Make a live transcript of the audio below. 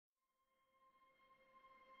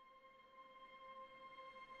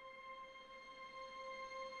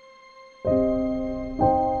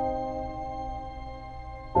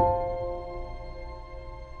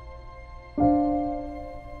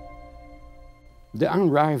The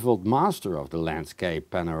unrivaled master of the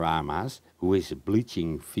landscape panoramas, who is a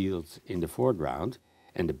bleaching field in the foreground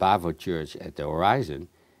and the Bavo church at the horizon,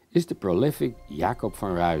 is the prolific Jacob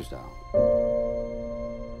van Ruisdael.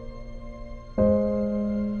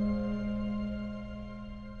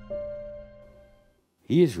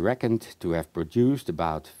 He is reckoned to have produced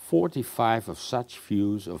about 45 of such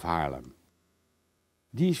views of Haarlem.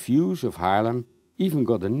 These views of Haarlem even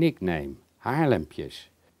got a nickname, Haerlempjes,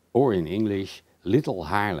 or in English, Little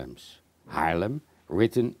Haerlems. Haarlem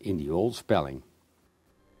written in the old spelling.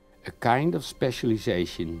 A kind of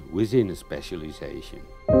specialization within a specialization.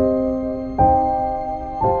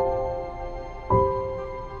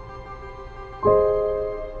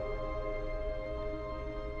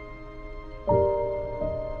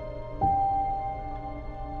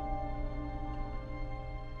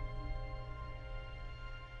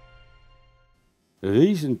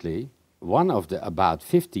 Recently, one of the about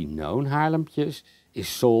 50 known Haerlempjes is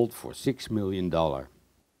sold for $6 million.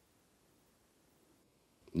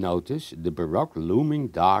 Notice the Baroque looming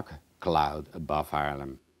dark cloud above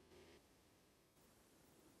Haarlem.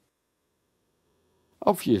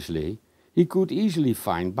 Obviously, he could easily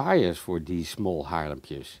find buyers for these small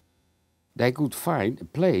Haerlempjes. They could find a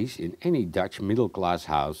place in any Dutch middle-class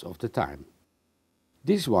house of the time.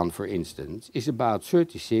 This one, for instance, is about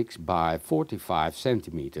 36 by 45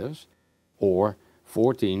 centimeters or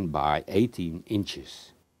 14 by 18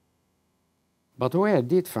 inches. But where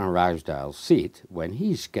did Van Ruisdael sit when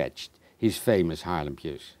he sketched his famous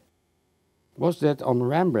Haerlempjes? Was that on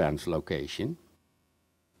Rembrandt's location?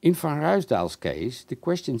 In Van Ruisdael's case, the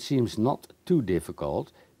question seems not too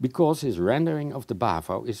difficult because his rendering of the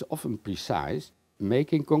Bavo is often precise,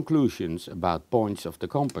 making conclusions about points of the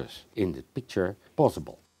compass in the picture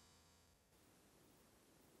possible.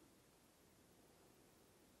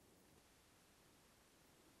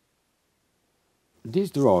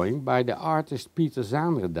 This drawing by the artist Peter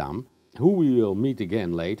Zaanderdam, who we will meet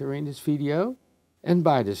again later in this video, and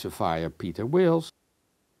by the surveyor Peter Wills,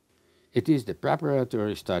 it is the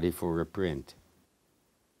preparatory study for a print.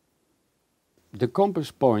 The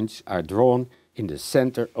compass points are drawn in the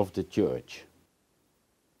center of the church.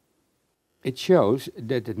 It shows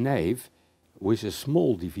that the nave, with a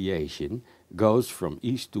small deviation, goes from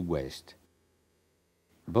east to west.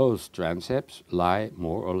 Both transepts lie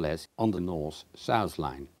more or less on the north-south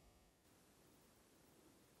line.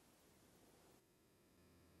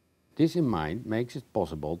 This in mind makes it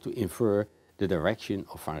possible to infer the direction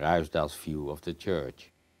of Van Ruisdael's view of the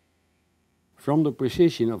church. From the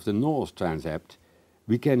position of the north transept,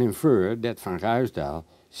 we can infer that Van Ruisdael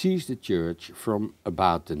sees the church from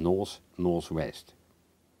about the north-northwest.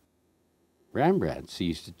 Rembrandt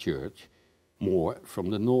sees the church more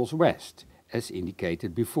from the northwest, as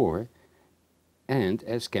indicated before, and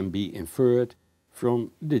as can be inferred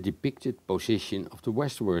from the depicted position of the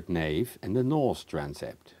westward nave and the north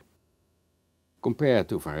transept. Compared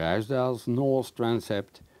to Van Ruisdael's north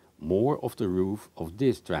transept, more of the roof of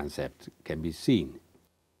this transept can be seen.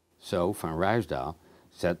 So Van Ruisdael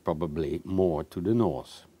sat probably more to the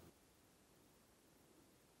north.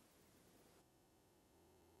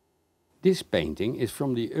 This painting is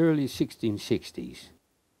from the early 1660s.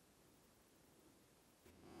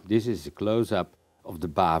 This is a close-up of the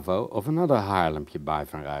Bavo of another Haerlempje by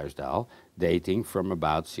Van Ruisdael, dating from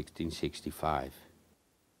about 1665.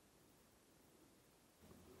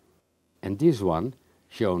 And this one,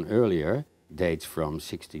 shown earlier, dates from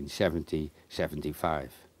 1670-75.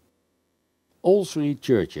 All three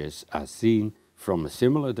churches are seen from a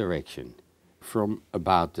similar direction, from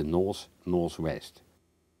about the north-northwest.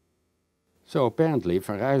 So apparently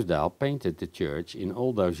Van Ruisdael painted the church in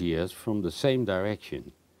all those years from the same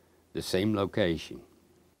direction, the same location.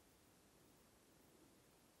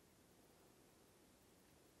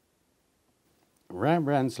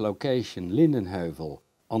 Rembrandt's location Lindenheuvel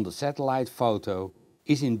on the satellite photo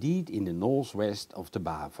is indeed in the northwest of the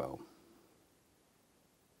Bavo.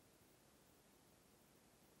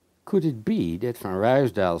 Could it be that Van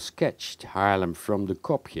Ruisdael sketched Haarlem from the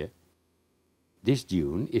kopje? This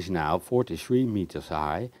dune is now 43 meters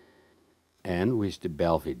high and with the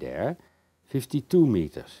belvedere 52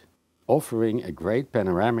 meters, offering a great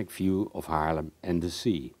panoramic view of Haarlem and the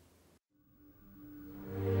sea.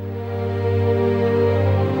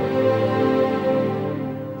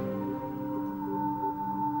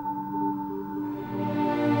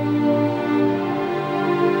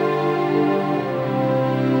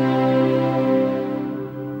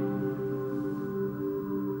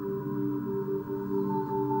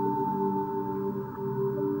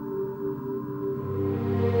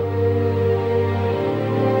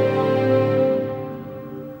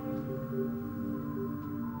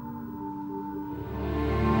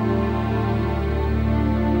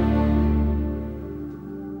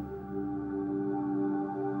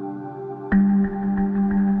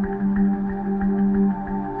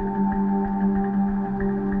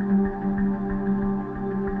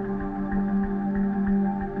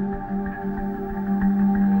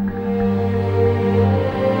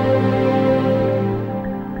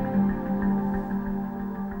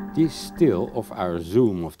 This still of our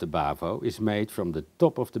zoom of the Bavo is made from the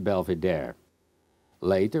top of the Belvedere.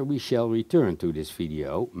 Later we shall return to this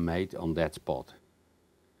video made on that spot.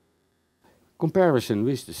 Comparison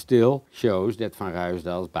with the still shows that Van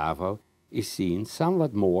Ruisdael's Bavo is seen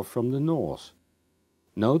somewhat more from the north.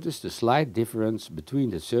 Notice the slight difference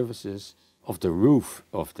between the surfaces of the roof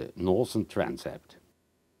of the northern transept.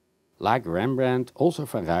 Like Rembrandt, also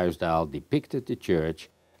Van Ruisdael depicted the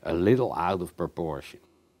church a little out of proportion.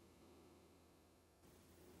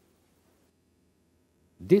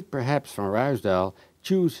 Did perhaps Van Ruisdael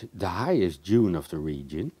choose the highest dune of the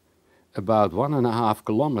region, about 1.5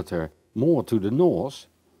 kilometers more to the north?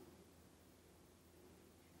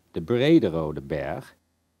 The Brederode Berg,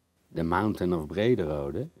 the mountain of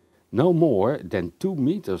Brederode, no more than 2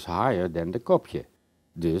 meters higher than the kopje,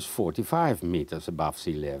 dus 45 meters above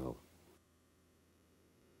sea level.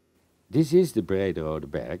 This is the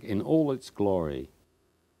Brederode Berg in all its glory.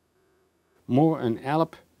 More an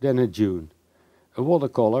Alp than a dune, a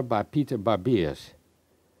watercolor by Peter Barbiers.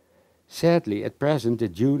 Sadly, at present the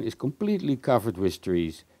dune is completely covered with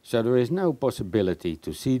trees, so there is no possibility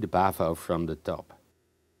to see the Bavo from the top.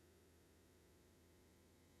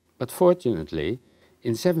 But fortunately,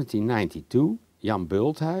 in 1792, Jan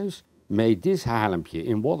Bulthuis made this Haerlempje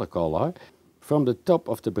in watercolor from the top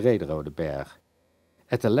of the Brederode Berg.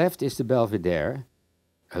 At the left is the Belvedere,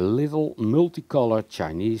 a little multicolored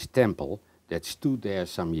Chinese temple that stood there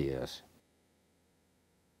some years.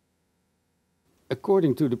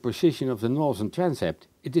 According to the position of the northern transept,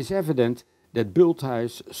 it is evident that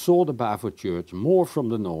Bulthuis saw the Bavo church more from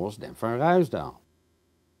the north than Van Ruisdael.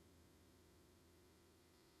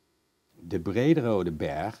 The Brederode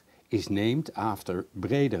Berg is named after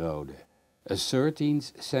Brederode, a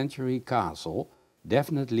 13th century castle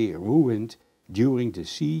definitely ruined during the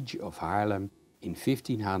siege of Haarlem in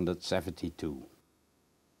 1572.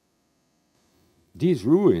 These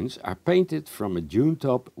ruins are painted from a dune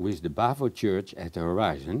top with the Bavo church at the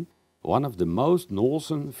horizon, one of the most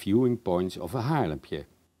northern viewing points of a Haerlempje.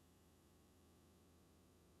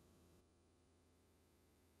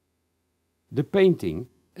 The painting,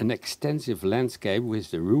 an extensive landscape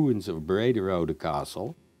with the ruins of Brederode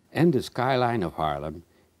Castle and the skyline of Haarlem,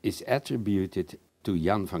 is attributed to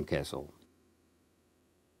Jan van Kessel.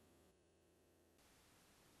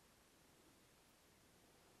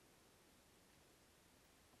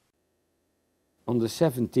 On the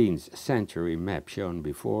 17th century map shown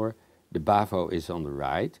before, the Bavo is on the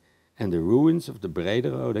right and the ruins of the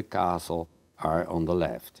Brederode Castle are on the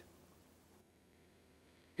left.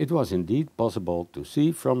 It was indeed possible to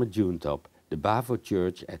see from a dune top the Bavo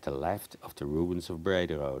church at the left of the ruins of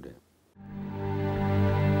Brederode.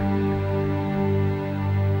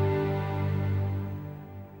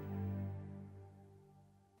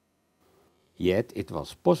 Yet it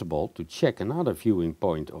was possible to check another viewing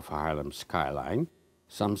point of Haarlem's skyline,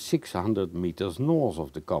 some 600 meters north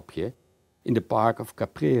of the kopje, in the park of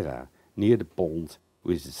Caprera, near the pond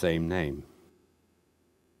with the same name.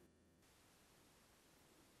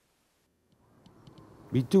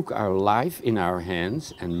 We took our life in our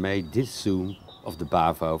hands and made this zoom of the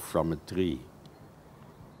Bavo from a tree.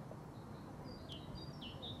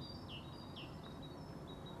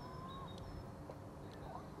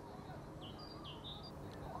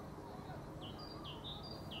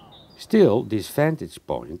 Still, this vantage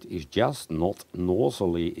point is just not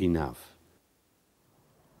northerly enough.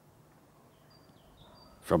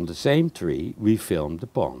 From the same tree we filmed the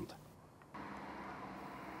pond.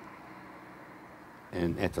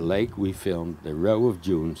 And at the lake we filmed the row of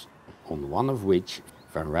dunes, on one of which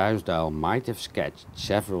Van Ruisdael might have sketched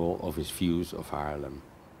several of his views of Haarlem.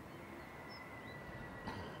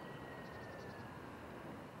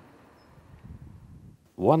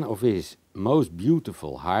 One of his most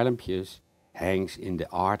beautiful Haerlempjes hangs in the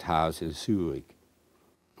art house in Zurich.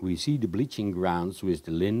 We see the bleaching grounds with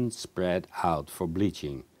the linen spread out for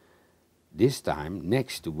bleaching, this time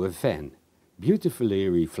next to a fan, beautifully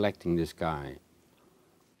reflecting the sky.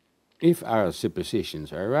 If our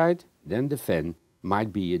suppositions are right, then the fan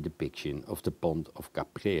might be a depiction of the pond of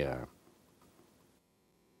Caprera.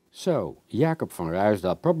 So, Jacob van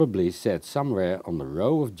Ruisdael probably sat somewhere on the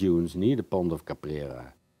row of dunes near the pond of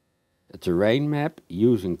Caprera. A terrain map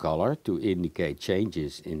using color to indicate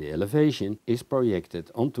changes in the elevation is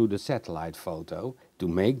projected onto the satellite photo to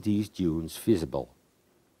make these dunes visible.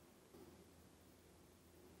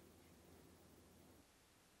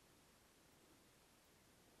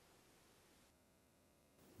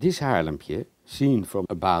 This Haerlempje, seen from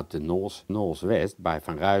about the north-northwest by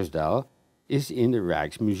Van Ruisdael, is in the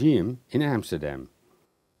Rijksmuseum in Amsterdam.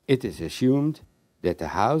 It is assumed that the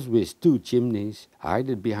house with two chimneys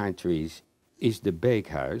hidden behind trees is the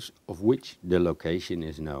bakehouse of which the location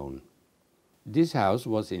is known. This house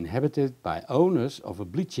was inhabited by owners of a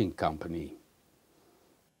bleaching company.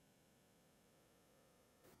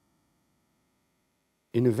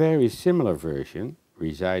 In a very similar version,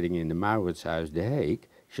 residing in the Mauritshuis De Haek,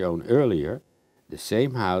 shown earlier, the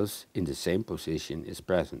same house in the same position is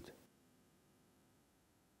present.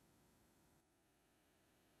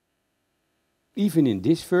 Even in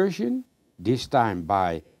this version, this time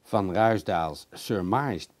by Van Ruisdael's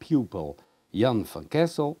surmised pupil Jan van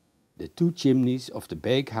Kessel, the two chimneys of the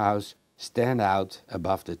bakehouse stand out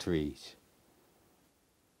above the trees.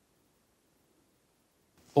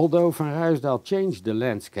 Although Van Ruisdael changed the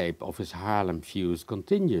landscape of his Haarlem views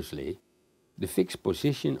continuously, the fixed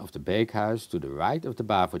position of the bakehouse to the right of the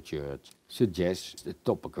Bavo church suggests the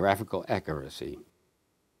topographical accuracy.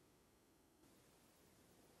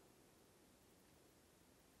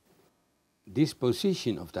 This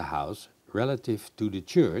position of the house relative to the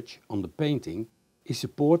church on the painting is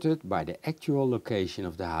supported by the actual location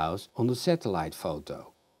of the house on the satellite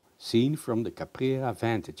photo, seen from the Caprera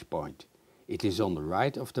vantage point. It is on the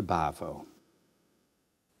right of the Bavo.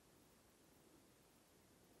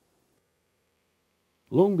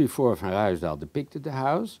 Long before Van Ruisdael depicted the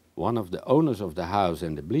house, one of the owners of the house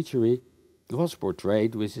and the bleachery was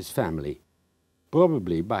portrayed with his family,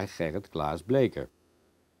 probably by Gerrit Klaas Bleker.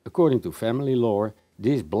 According to family lore,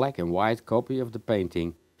 this black and white copy of the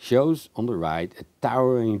painting shows on the right a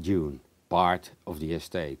towering dune, part of the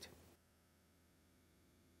estate.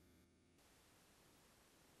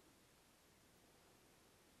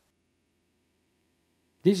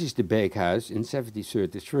 This is the bakehouse in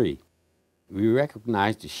 1733. We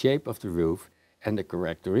recognize the shape of the roof and the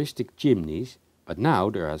characteristic chimneys, but now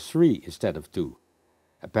there are 3 instead of 2.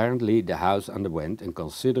 Apparently the house underwent a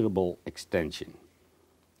considerable extension.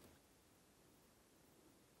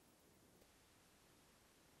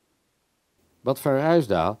 But Van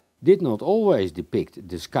Ruisdael did not always depict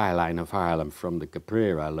the skyline of Haarlem from the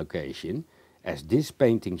Caprera location, as this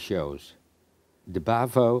painting shows. The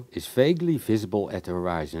Bavo is vaguely visible at the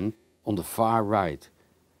horizon on the far right.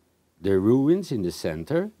 The ruins in the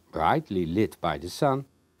center, brightly lit by the sun,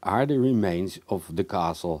 are the remains of the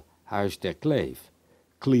castle Huis ter Kleef,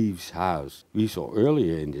 Cleeve's house, we saw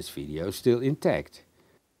earlier in this video, still intact.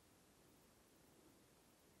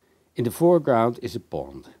 In the foreground is a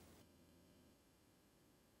pond.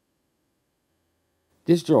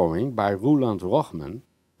 This drawing by Roeland Rochman,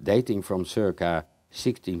 dating from circa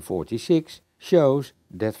 1646, shows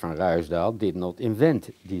that Van Ruisdael did not invent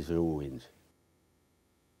these ruins.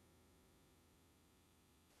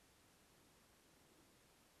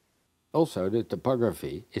 Also, the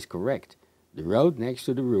topography is correct. The road next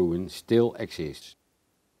to the ruin still exists.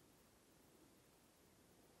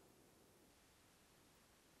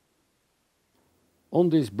 On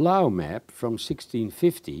this blauw map from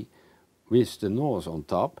 1650, with the north on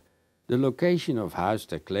top, the location of Huis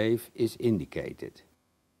ter Kleef is indicated.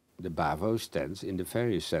 The Bavo stands in the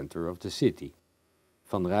very center of the city.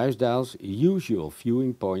 Van Ruisdael's usual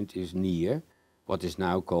viewing point is near what is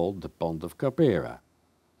now called the Pond of Caprera.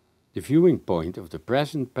 The viewing point of the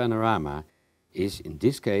present panorama is in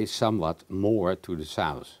this case somewhat more to the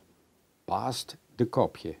south, past the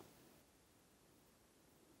Kopje.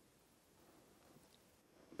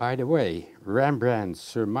 By the way, Rembrandt's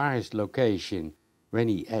surmised location when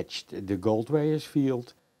he etched the Goldweyers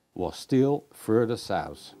field was still further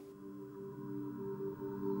south.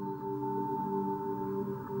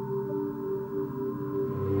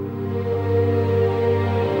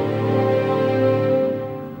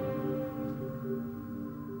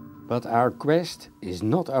 But our quest is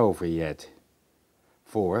not over yet,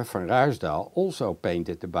 for Van Ruisdael also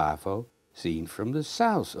painted the Bavo seen from the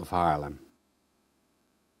south of Haarlem.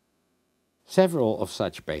 Several of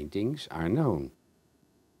such paintings are known.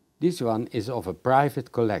 This one is of a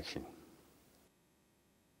private collection.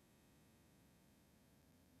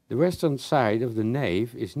 The western side of the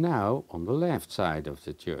nave is now on the left side of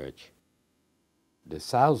the church. The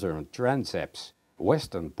southern transept's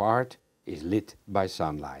western part is lit by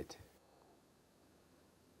sunlight.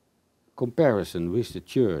 Comparison with the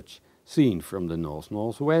church seen from the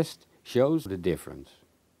north-northwest shows the difference.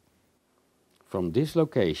 From this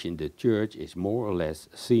location the church is more or less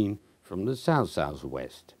seen from the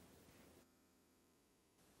south-southwest.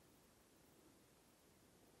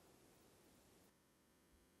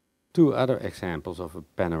 Two other examples of a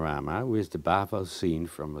panorama with the Bavo seen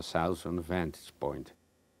from a southern vantage point.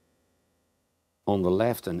 On the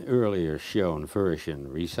left an earlier shown version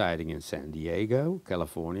residing in San Diego,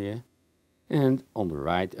 California, and on the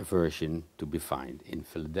right a version to be found in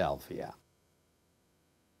Philadelphia.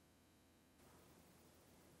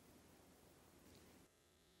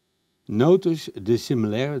 Notice the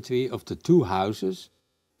similarity of the two houses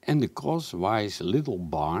and the crosswise little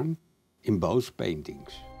barn in both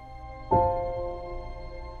paintings.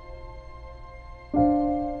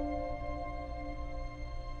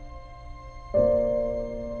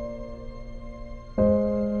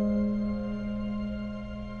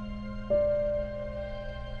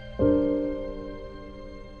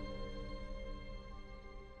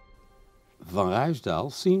 Van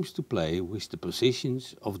Ruisdael seems to play with the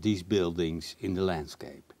positions of these buildings in the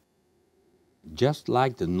landscape. Just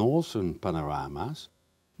like the northern panoramas,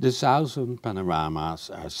 the southern panoramas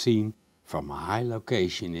are seen from a high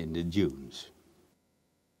location in the dunes.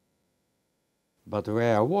 But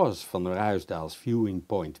where was Van Ruisdael's viewing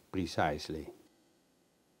point precisely?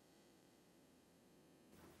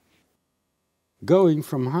 Going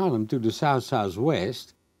from Haarlem to the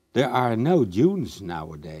south-southwest, there are no dunes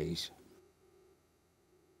nowadays.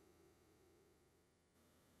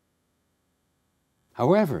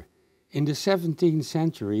 However, in the 17th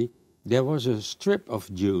century there was a strip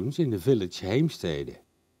of dunes in the village Heemstede.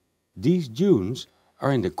 These dunes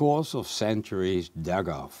are in the course of centuries dug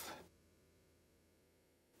off.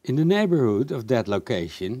 In the neighborhood of that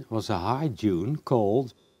location was a high dune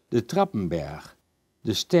called the Trappenberg,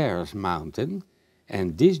 the Stairs Mountain,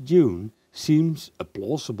 and this dune seems a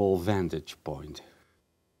plausible vantage point.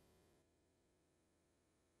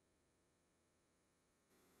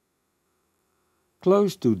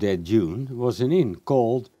 Close to that dune was an inn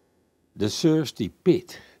called the Thirsty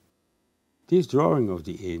Pit. This drawing of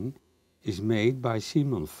the inn is made by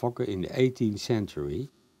Simon Fokke in the 18th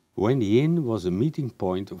century, when the inn was a meeting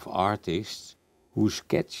point of artists who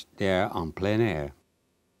sketched there en plein air.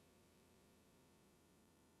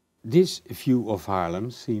 This view of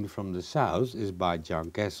Haarlem seen from the south is by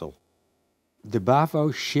Jan Kessel. The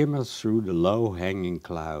Bavo shimmers through the low-hanging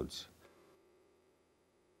clouds.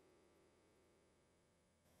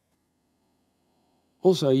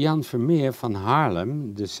 Also Jan Vermeer van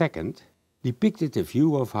Haarlem II depicted a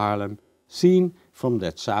view of Haarlem seen from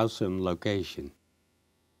that southern location.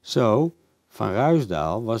 So, Van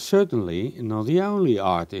Ruisdael was certainly not the only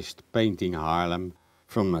artist painting Haarlem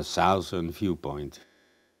from a southern viewpoint.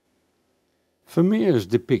 Vermeer's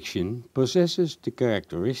depiction possesses the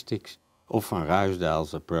characteristics of Van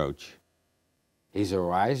Ruisdael's approach. His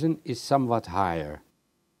horizon is somewhat higher.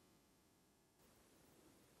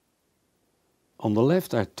 On the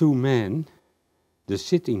left are two men. The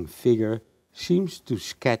sitting figure seems to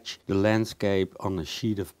sketch the landscape on a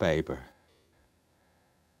sheet of paper.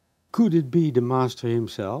 Could it be the master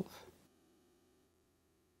himself?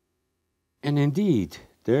 And indeed,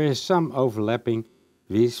 there is some overlapping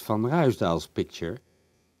with Van Ruisdael's picture,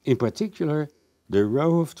 in particular the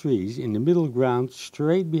row of trees in the middle ground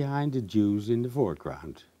straight behind the dunes in the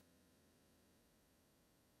foreground.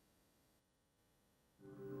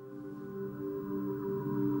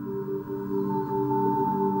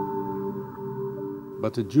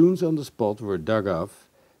 But the dunes on the spot were dug off,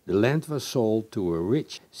 the land was sold to a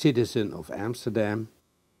rich citizen of Amsterdam,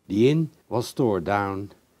 the inn was torn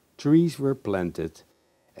down, trees were planted,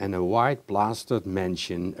 and a white plastered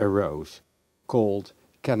mansion arose, called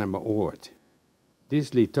Kennemeroord.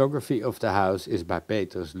 This lithography of the house is by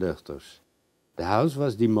Petrus Luchters. The house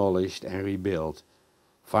was demolished and rebuilt.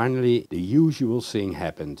 Finally, the usual thing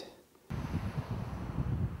happened.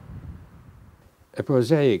 A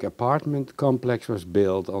prosaic apartment complex was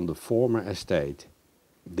built on the former estate.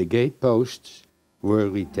 The gate posts were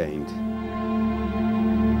retained.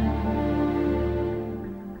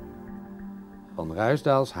 Van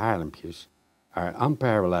Ruisdael's Haerlempjes are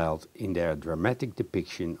unparalleled in their dramatic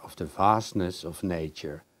depiction of the vastness of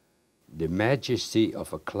nature, the majesty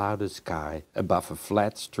of a clouded sky above a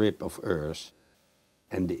flat strip of earth,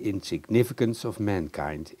 and the insignificance of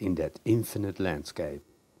mankind in that infinite landscape.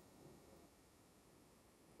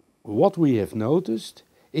 What we have noticed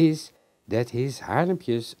is that his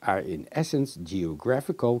Haerlempjes are in essence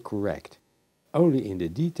geographical correct. Only in the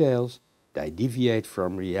details they deviate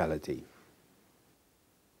from reality.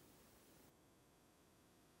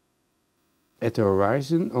 At the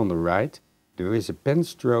horizon on the right there is a pen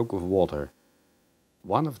stroke of water,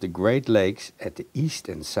 one of the great lakes at the east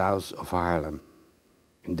and south of Haarlem.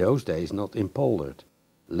 In those days not impoldered,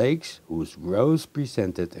 lakes whose growth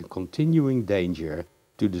presented a continuing danger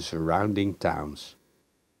to the surrounding towns.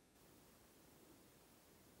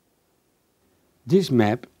 This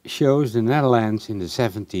map shows the Netherlands in the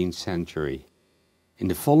 17th century. In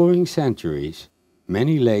the following centuries,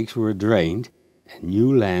 many lakes were drained and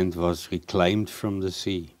new land was reclaimed from the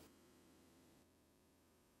sea.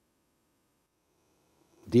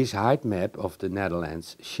 This height map of the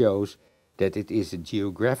Netherlands shows that it is a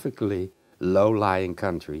geographically low-lying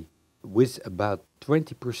country, with about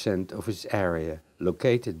 20% of its area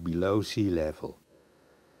located below sea level.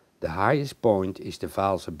 The highest point is the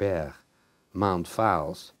Vaalse Berg, Mount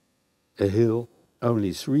Vaals, a hill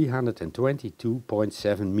only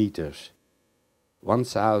 322.7 meters,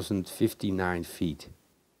 1059 feet.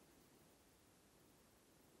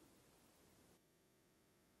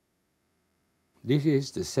 This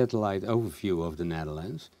is the satellite overview of the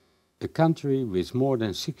Netherlands, a country with more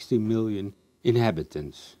than 60 million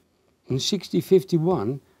inhabitants. In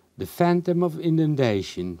 1651, the phantom of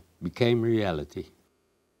inundation became reality.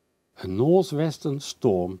 A northwestern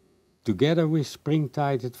storm, together with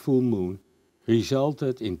spring-tide at full moon,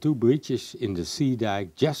 resulted in 2 breaches in the sea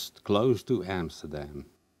dike just close to Amsterdam.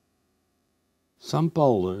 Some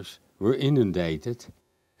polders were inundated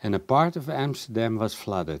and a part of Amsterdam was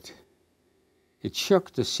flooded. It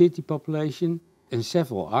shocked the city population and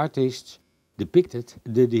several artists depicted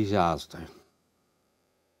the disaster.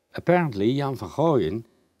 Apparently Jan van Gooyen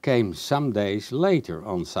came some days later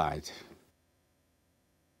on site.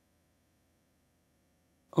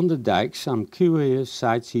 On the dike some curious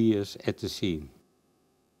sightseers at the scene.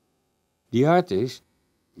 The artist,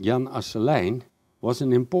 Jan Asselijn, was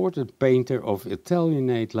an important painter of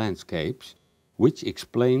Italianate landscapes, which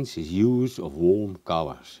explains his use of warm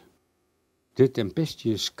colors. The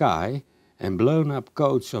tempestuous sky and blown-up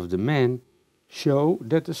coats of the men show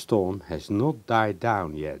that the storm has not died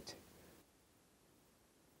down yet.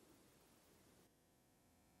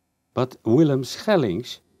 But Willem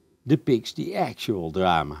Schellings depicts the actual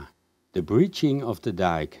drama, the breaching of the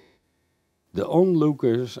dike. The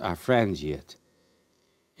onlookers are frenzied.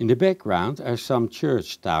 In the background are some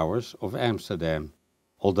church towers of Amsterdam,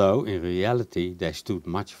 although in reality they stood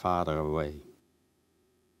much farther away.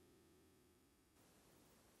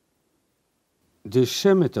 The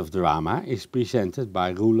summit of drama is presented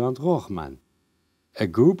by Roeland Rochman. A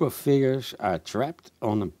group of figures are trapped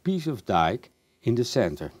on a piece of dike in the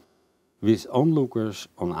center, with onlookers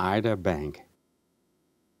on either bank.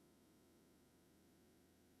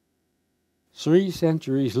 3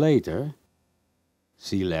 centuries later,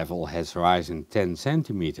 sea level has risen 10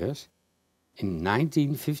 centimeters. In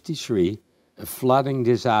 1953, a flooding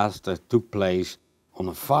disaster took place on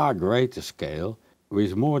a far greater scale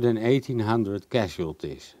with more than 1800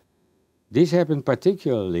 casualties. This happened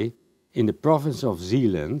particularly in the province of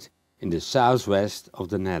Zeeland in the southwest of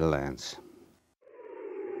the Netherlands.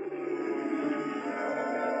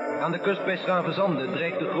 Aan de kust bij Schravenzande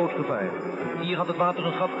dreigde groot gevaar. Hier had het water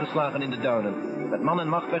een gat geslagen in de duinen. Met man en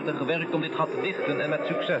macht werd er gewerkt om dit gat te dichten en met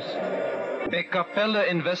succes. Bij Capelle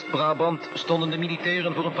in West-Brabant stonden de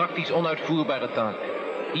militairen voor een praktisch onuitvoerbare taak.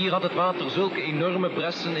 Hier had het water zulke enorme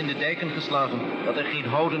bressen in de dijken geslagen dat er geen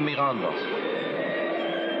houden meer aan was.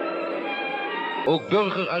 Ook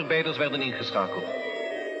burgerarbeiders werden ingeschakeld.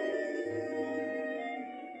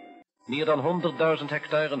 Meer dan 100.000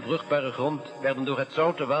 hectare vruchtbare grond werden door het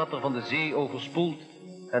zoute water van de zee overspoeld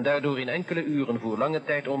en daardoor in enkele uren voor lange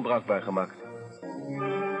tijd onbruikbaar gemaakt.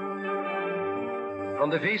 Van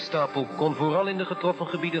de veestapel kon vooral in de getroffen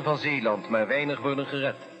gebieden van Zeeland maar weinig worden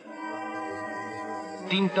gered.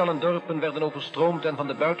 Tientallen dorpen werden overstroomd en van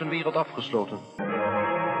de buitenwereld afgesloten.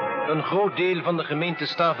 Een groot deel van de gemeente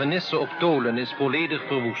Stavenisse op Tolen is volledig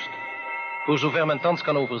verwoest. Voor zover men thans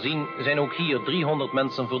kan overzien zijn ook hier 300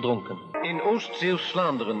 mensen verdronken. In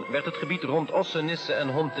Oost-Zeeuws-Vlaanderen werd het gebied rond Ossenisse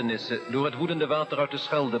en Hontenisse door het woedende water uit de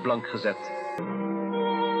Schelde blank gezet.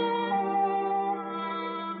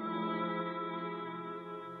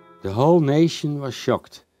 The whole nation was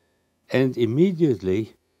shocked, and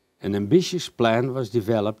immediately an ambitious plan was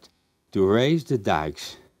developed to raise the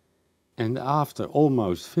dikes. And after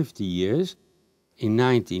almost 50 years, in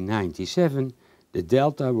 1997, the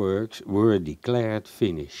delta works were declared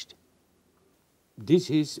finished. This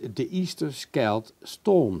is the Easter Scheldt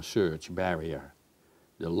storm surge barrier,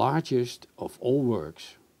 the largest of all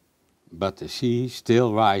works. But the sea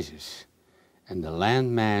still rises, and the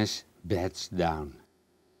land mass beds down.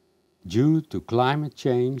 Due to climate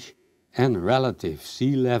change and relative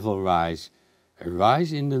sea level rise, a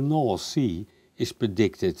rise in the North Sea is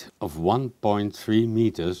predicted of 1.3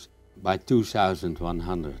 meters by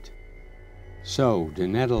 2100. So the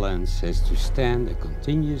Netherlands has to stand a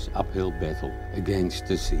continuous uphill battle against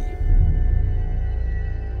the sea.